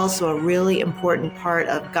this is also a really important part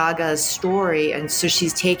of Gaga's story. And so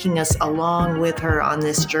she's taking us along with her on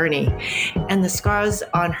this journey. And the scars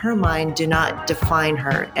on her mind do not define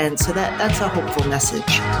her. And so that's a hopeful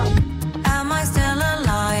message. Am I still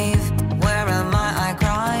alive? Where am I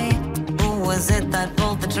cry? Who was it that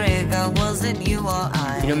pulled the trigger? Was it you or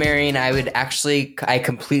I? Marian,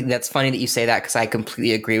 that's funny that you say that, because I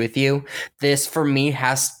completely agree with you. This, for me,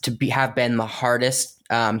 has to have been the hardest.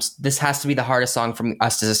 This has to be the hardest song for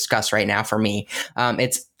us to discuss right now for me.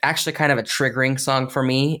 It's actually kind of a triggering song for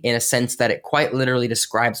me, in a sense that it quite literally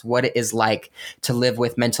describes what it is like to live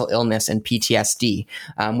with mental illness and PTSD,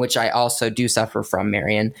 which I also do suffer from,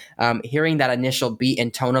 Marian. Hearing that initial beat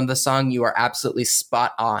and tone of the song, you are absolutely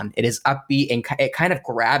spot on. It is upbeat and it kind of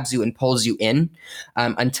grabs you and pulls you in,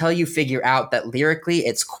 until you figure out that lyrically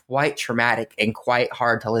it's quite traumatic and quite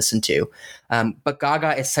hard to listen to. But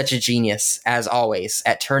Gaga is such a genius, as always,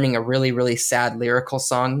 at turning a really, really sad lyrical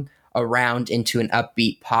song around into an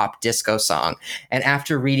upbeat pop disco song. And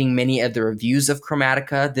after reading many of the reviews of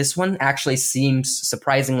Chromatica, this one actually seems,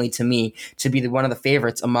 surprisingly to me, to be one of the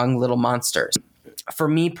favorites among Little Monsters. For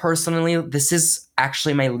me personally, this is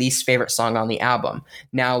actually my least favorite song on the album.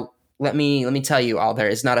 Now, let me tell you all, there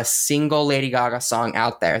is not a single Lady Gaga song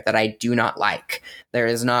out there that I do not like. There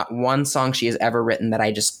is not one song she has ever written that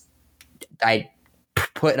I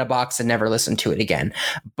put in a box and never listen to it again.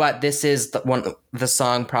 But this is the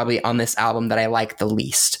song probably on this album that I like the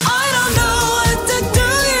least. I don't know what to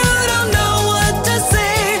do.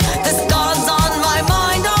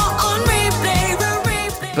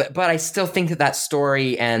 but I still think that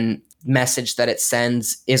story and message that it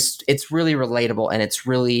sends it's really relatable, and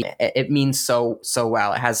it means so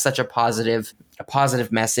well. It has such a positive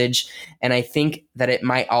message, and I think that it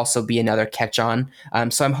might also be another catch on.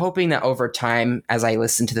 So I'm hoping that over time, as I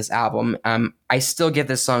listen to this album, I still give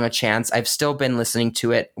this song a chance. I've still been listening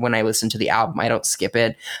to it when I listen to the album. I don't skip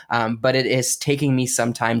it, but it is taking me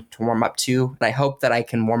some time to warm up to. And I hope that I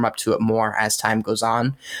can warm up to it more as time goes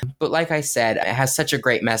on. But like I said, it has such a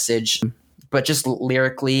great message, but just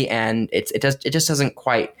lyrically, and it just doesn't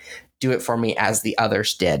quite do it for me as the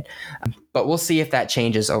others did. But we'll see if that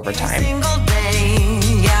changes over time. Single day,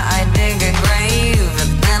 yeah, I dig a grave.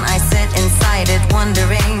 Then I sit inside it,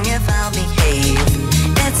 wondering if I'll behave.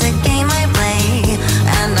 It's a game I play,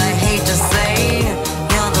 and I hate to say,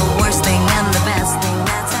 you're the worst thing and the best thing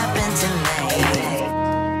that's happened to me.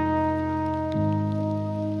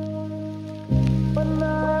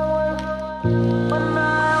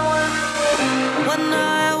 When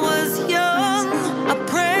I was young, I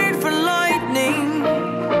prayed for lightning.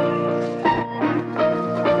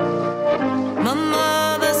 My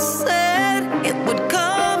mother said it would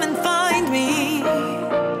come and find me.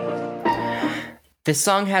 This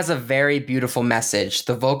song has a very beautiful message.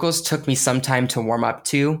 The vocals took me some time to warm up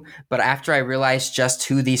to, but after I realized just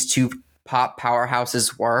who these two pop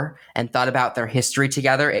powerhouses were and thought about their history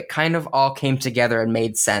together, it kind of all came together and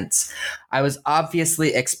made sense. I was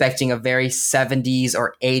obviously expecting a very 70s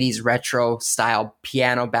or 80s retro style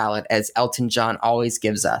piano ballad, as Elton John always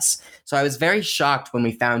gives us. So I was very shocked when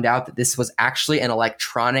we found out that this was actually an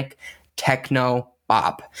electronic techno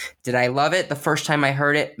bop. Did I love it the first time I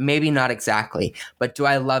heard it? Maybe not exactly. But do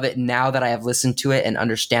I love it now that I have listened to it and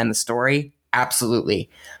understand the story? Absolutely.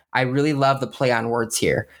 I really love the play on words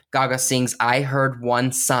here. Gaga sings, "I heard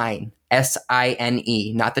one sign,"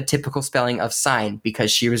 S-I-N-E, not the typical spelling of sign,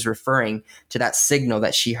 because she was referring to that signal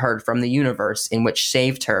that she heard from the universe in which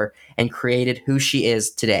saved her and created who she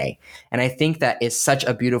is today. And I think that is such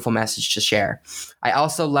a beautiful message to share. I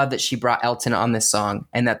also love that she brought Elton on this song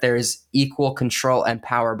and that there is equal control and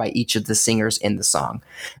power by each of the singers in the song.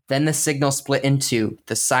 Then the signal split in two.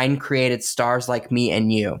 The sign created stars like me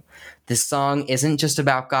and you. This song isn't just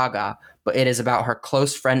about Gaga, but it is about her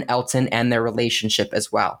close friend Elton and their relationship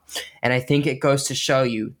as well. And I think it goes to show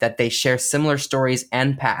you that they share similar stories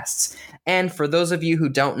and pasts. And for those of you who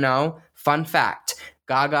don't know, fun fact,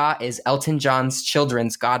 Gaga is Elton John's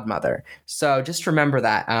children's godmother. So just remember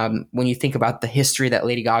that when you think about the history that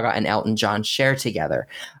Lady Gaga and Elton John share together.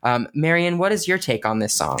 Marian, what is your take on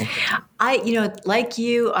this song? Like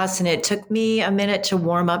you, Austin, it took me a minute to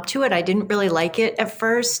warm up to it. I didn't really like it at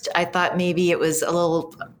first. I thought maybe it was a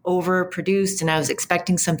little overproduced and I was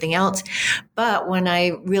expecting something else. But when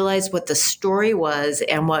I realized what the story was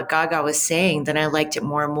and what Gaga was saying, then I liked it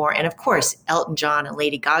more and more. And of course, Elton John and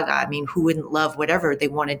Lady Gaga, I mean, who wouldn't love whatever they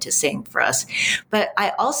wanted to sing for us? But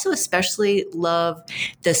I also especially love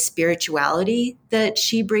the spirituality that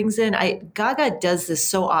she brings in. Gaga does this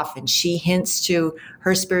so often. She hints to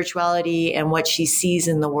her spirituality and what she sees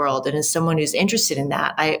in the world. And as someone who's interested in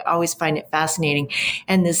that, I always find it fascinating.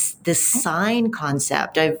 And this sign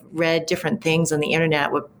concept, I've read different things on the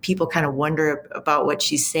internet where people kind of wonder about what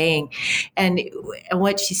she's saying. And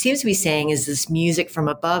what she seems to be saying is this music from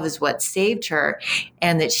above is what saved her,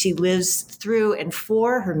 and that she lives through and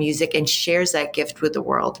for her music and shares that gift with the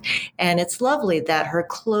world. And it's lovely that her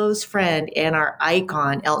close friend and our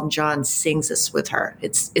icon, Elton John, sings this with her.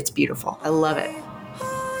 It's beautiful. I love it.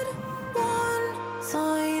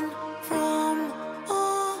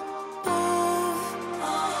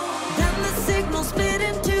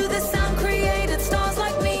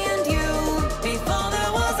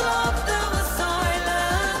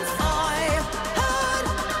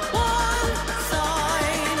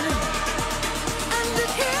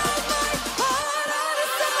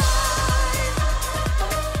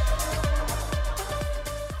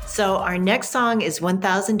 So our next song is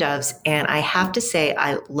 1,000 Doves, and I have to say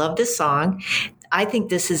I love this song. I think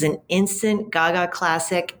this is an instant Gaga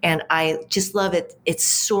classic, and I just love it. It's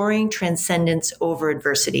soaring transcendence over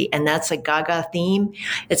adversity, and that's a Gaga theme.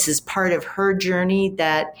 It's as part of her journey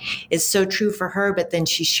that is so true for her, but then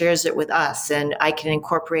she shares it with us, and I can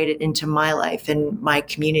incorporate it into my life and my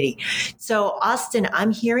community. So, Austin,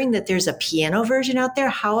 I'm hearing that there's a piano version out there.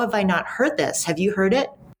 How have I not heard this? Have you heard it?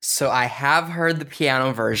 So I have heard the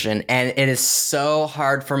piano version, and it is so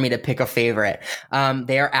hard for me to pick a favorite.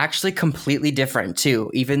 They are actually completely different too,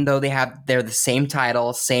 even though they're the same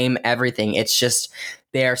title, same everything. It's just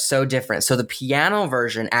they are so different. So the piano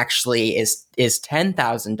version actually is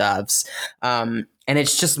 10,000 Doves, and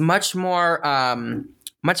it's just much more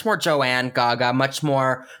much more Joanne Gaga, much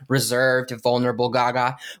more reserved, vulnerable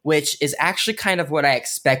Gaga, which is actually kind of what I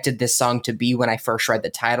expected this song to be when I first read the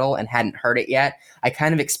title and hadn't heard it yet. I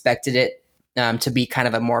kind of expected it to be kind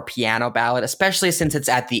of a more piano ballad, especially since it's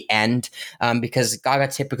at the end, because Gaga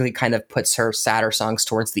typically kind of puts her sadder songs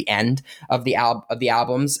towards the end of the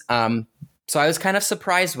albums. So I was kind of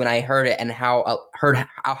surprised when I heard it and how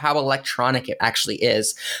electronic it actually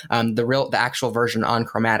is, the actual version on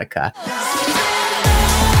Chromatica.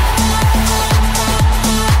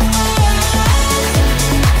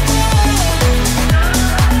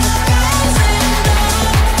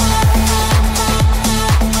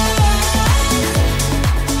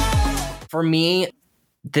 For me,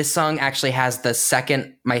 this song actually has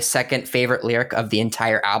my second favorite lyric of the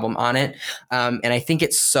entire album on it. And I think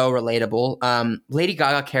it's so relatable. Lady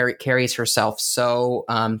Gaga carries herself so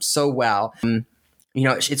well.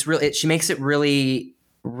 She makes it really,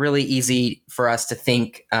 really easy for us to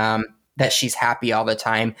think that she's happy all the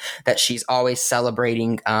time, that she's always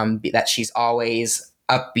celebrating, that she's always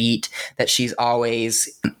upbeat, that she's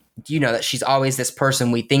always that she's always this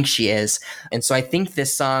person we think she is. And so I think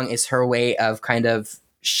this song is her way of kind of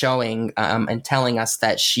showing and telling us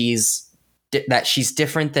that she's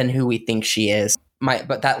different than who we think she is.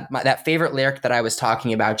 That favorite lyric that I was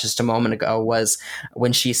talking about just a moment ago was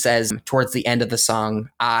when she says towards the end of the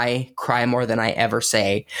song, "I cry more than I ever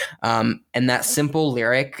say." And that simple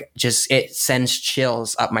lyric it sends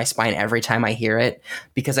chills up my spine every time I hear it,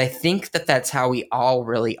 because I think that that's how we all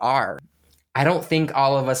really are. I don't think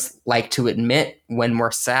all of us like to admit when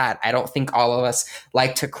we're sad. I don't think all of us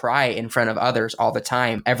like to cry in front of others all the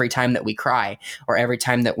time, every time that we cry or every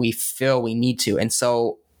time that we feel we need to. And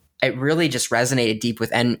so it really just resonated deep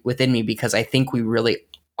within me, because I think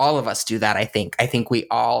all of us do that. I think we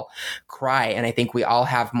all cry, and I think we all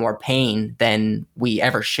have more pain than we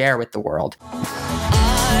ever share with the world.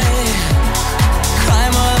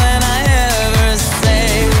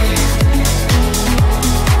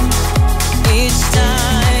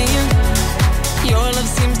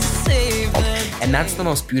 And that's the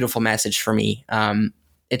most beautiful message for me.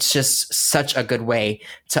 It's just such a good way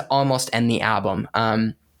to almost end the album.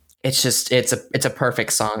 It's a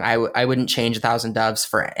perfect song. I wouldn't change 1,000 Doves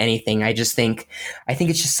for anything. I think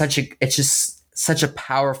it's just such a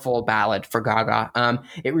powerful ballad for Gaga.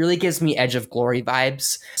 It really gives me Edge of Glory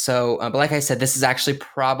vibes. So, but like I said, this is actually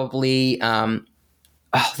probably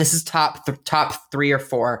this is top 3 or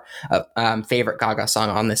 4 favorite Gaga song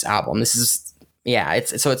on this album.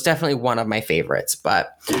 It's definitely one of my favorites.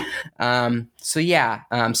 But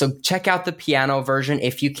so check out the piano version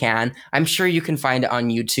if you can. I'm sure you can find it on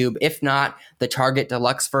YouTube. If not, the Target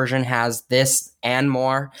Deluxe version has this and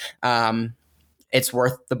more. It's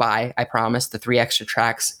worth the buy, I promise. The 3 extra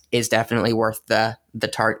tracks is definitely worth the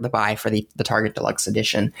buy for the Target Deluxe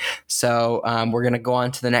edition. So we're going to go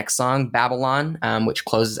on to the next song, Babylon, which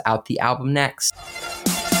closes out the album next.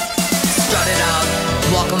 Strut it out,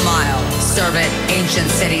 walk a mile, serve it ancient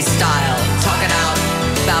city style. Talk it out,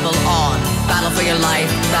 babble on, battle for your life,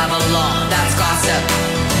 Babylon. That's gossip,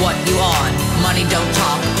 what you on? Money don't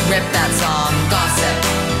talk, rip that song. Gossip,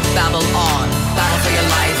 babble on, battle for your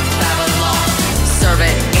life, Babylon. Serve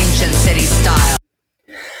it ancient city style.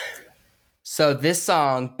 So this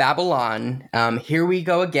song, Babylon, here we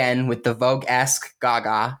go again with the Vogue-esque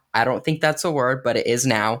Gaga. I don't think that's a word, but it is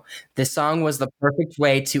now. This song was the perfect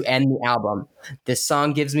way to end the album. This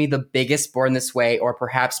song gives me the biggest Born This Way, or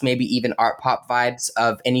perhaps maybe even art pop vibes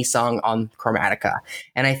of any song on Chromatica.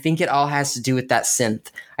 And I think it all has to do with that synth.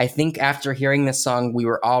 I think after hearing this song, we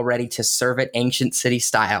were all ready to serve it ancient city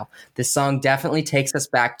style. This song definitely takes us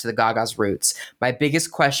back to the Gaga's roots. My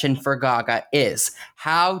biggest question for Gaga is,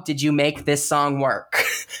 how did you make this song work?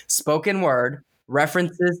 Spoken word,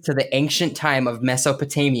 references to the ancient time of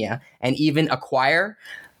Mesopotamia, and even a choir.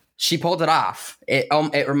 She pulled it off. It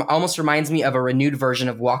almost reminds me of a renewed version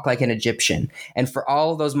of Walk Like an Egyptian. And for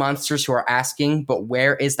all those monsters who are asking, but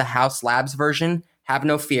where is the House Labs version? Have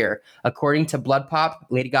no fear. According to Blood Pop,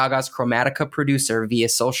 Lady Gaga's Chromatica producer via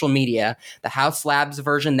social media, the House Labs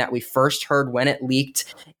version that we first heard when it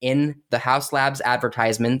leaked in the House Labs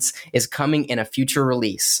advertisements is coming in a future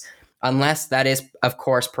release. Unless that is, of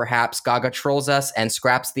course, perhaps Gaga trolls us and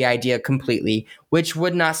scraps the idea completely, which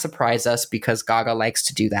would not surprise us because Gaga likes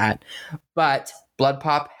to do that. But Blood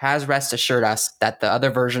Pop has rest assured us that the other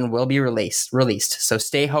version will be released. So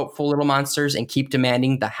stay hopeful, little monsters, and keep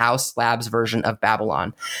demanding the House Labs version of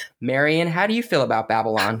Babylon. Marian, how do you feel about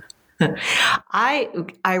Babylon?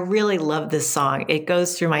 I really love this song. It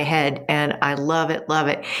goes through my head and I love it, love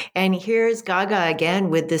it. And here's Gaga again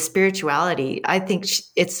with the spirituality. I think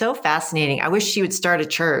it's so fascinating. I wish she would start a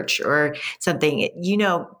church or something. You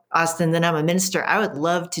know, Austin, that I'm a minister. I would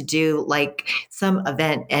love to do like some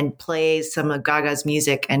event and play some of Gaga's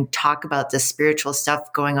music and talk about the spiritual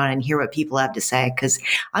stuff going on and hear what people have to say, because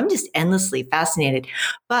I'm just endlessly fascinated.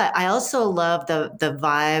 But I also love the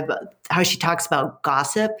vibe, how she talks about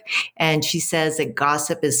gossip. And she says that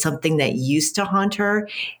gossip is something that used to haunt her,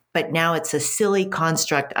 but now it's a silly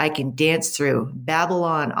construct I can dance through.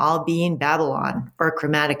 Babylon, I'll be in Babylon, or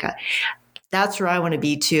Chromatica. That's where I want to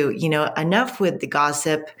be too. You know, enough with the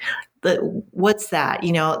gossip. But what's that?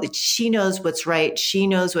 You know, she knows what's right. She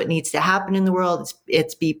knows what needs to happen in the world.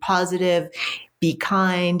 It's be positive, be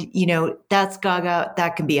kind. You know, that's Gaga.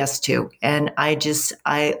 That can be us too. And I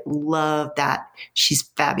love that. She's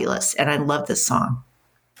fabulous. And I love this song.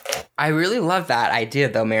 I really love that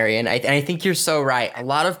idea, though, Marian. And I think you're so right. A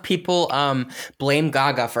lot of people blame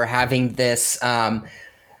Gaga for having this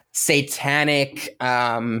satanic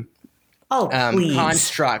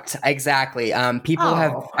construct. Exactly.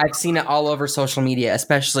 I've seen it all over social media,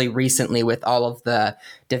 especially recently with all of the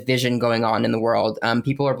division going on in the world.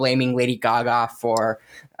 People are blaming Lady Gaga for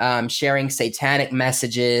sharing satanic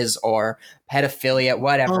messages or pedophilia,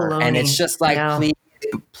 whatever. Baloney. And it's just like, No.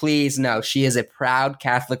 please, no. She is a proud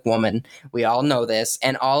Catholic woman. We all know this.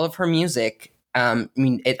 And all of her music,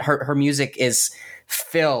 her music is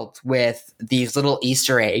filled with these little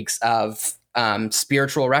Easter eggs of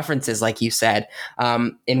spiritual references, like you said,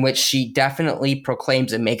 in which she definitely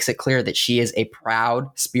proclaims and makes it clear that she is a proud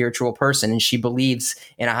spiritual person and she believes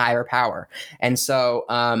in a higher power. And so,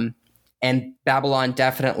 and Babylon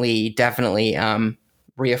definitely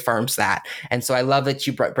reaffirms that. And so I love that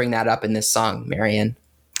you bring that up in this song, Marian.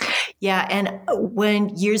 Yeah.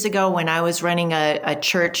 And years ago, when I was running a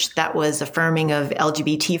church that was affirming of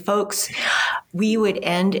LGBT folks, we would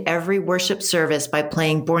end every worship service by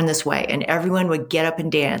playing Born This Way, and everyone would get up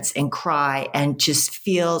and dance and cry and just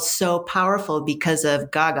feel so powerful because of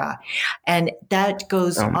Gaga. And that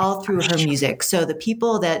goes all through her music. So the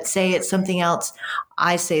people that say it's something else,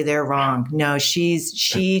 I say they're wrong. No,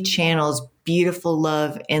 she channels beautiful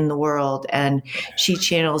love in the world, and she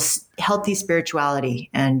channels healthy spirituality,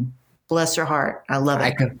 and bless her heart. I love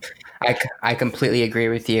it. I completely agree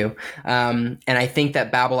with you. And I think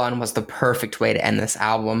that Babylon was the perfect way to end this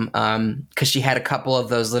album, because she had a couple of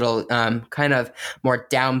those little kind of more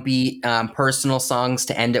downbeat personal songs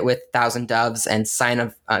to end it with, Thousand Doves and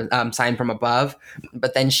Sign from Above.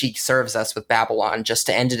 But then she serves us with Babylon just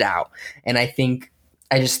to end it out. And I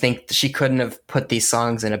just think she couldn't have put these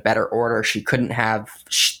songs in a better order. She couldn't have.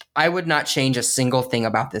 I would not change a single thing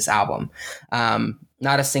about this album.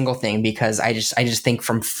 Not a single thing, because I just think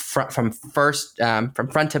from front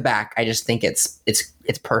to back, I just think it's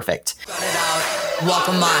perfect. Start it out, walk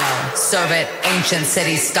a mile, serve it ancient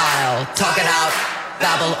city style. Talk it out,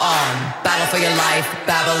 babble on, battle for your life,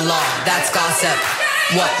 Babylon. That's gossip.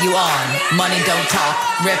 What you on? Money don't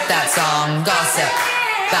talk. Rip that song. Gossip.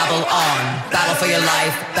 Babble on, battle for your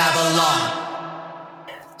life, Babylon.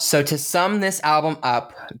 So to sum this album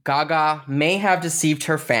up, Gaga may have deceived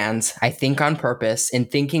her fans, I think on purpose, in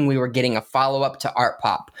thinking we were getting a follow-up to Art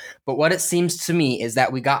Pop. But what it seems to me is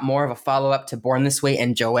that we got more of a follow-up to Born This Way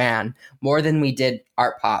and Joanne, more than we did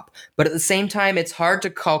Art Pop. But at the same time, it's hard to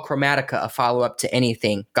call Chromatica a follow-up to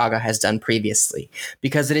anything Gaga has done previously,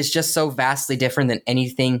 because it is just so vastly different than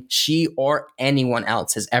anything she or anyone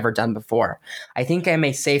else has ever done before. I think I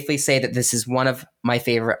may safely say that this is one of my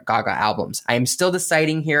favorite Gaga albums. I am still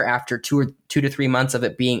deciding here after 2 to 3 months of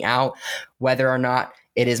it being out whether or not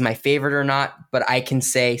it is my favorite or not, but I can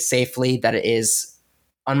say safely that it is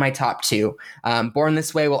on my top 2. Born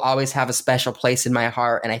This Way will always have a special place in my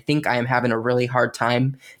heart, and I think I am having a really hard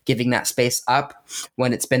time giving that space up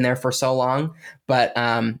when it's been there for so long. But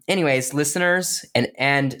anyways, listeners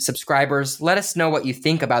and subscribers, let us know what you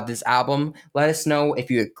think about this album. Let us know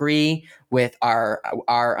if you agree with our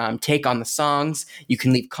take on the songs. You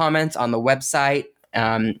can leave comments on the website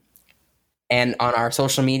and on our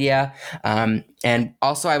social media. And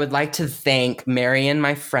also, I would like to thank Marian,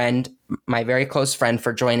 my friend, my very close friend,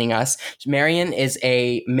 for joining us. Marian is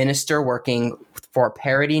a minister working for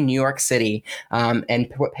Parity New York City.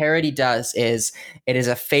 And what Parity does is it is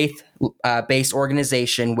a faith-based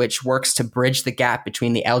organization which works to bridge the gap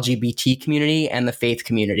between the LGBT community and the faith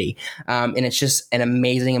community. And it's just an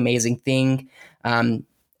amazing, amazing thing.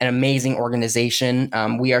 An amazing organization.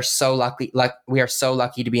 We are so lucky. We are so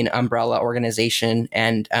lucky to be an umbrella organization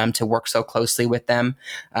and to work so closely with them.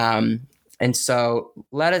 And so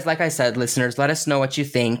let us, like I said, listeners, let us know what you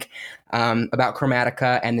think about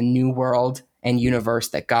Chromatica and the new world and universe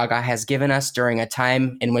that Gaga has given us during a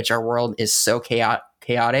time in which our world is so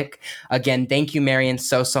chaotic. Again, thank you, Marian,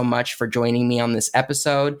 so much for joining me on this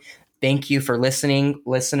episode. Thank you for listening,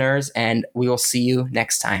 listeners, and we will see you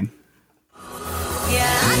next time.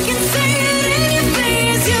 Yeah, I can see it in your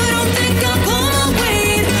face. You don't think I'll pull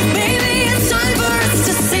away. Maybe it's time for us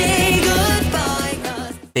to say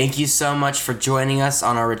goodbye. Thank you so much for joining us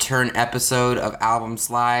on our return episode of Albums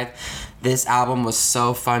Live. This album was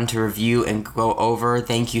so fun to review and go over.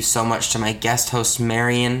 Thank you so much to my guest host,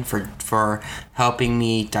 Marian, for helping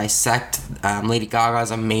me dissect Lady Gaga's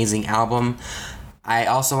amazing album. I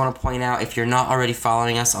also want to point out, if you're not already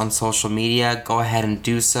following us on social media, go ahead and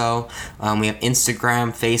do so. We have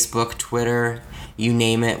Instagram, Facebook, Twitter, you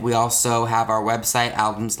name it. We also have our website,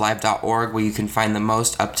 albumslive.org, where you can find the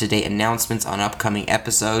most up-to-date announcements on upcoming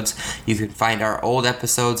episodes. You can find our old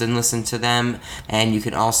episodes and listen to them, and you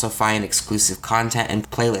can also find exclusive content and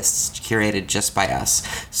playlists curated just by us.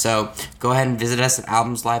 So go ahead and visit us at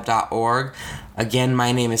albumslive.org. Again,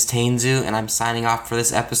 my name is Tainzu, and I'm signing off for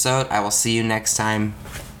this episode. I will see you next time.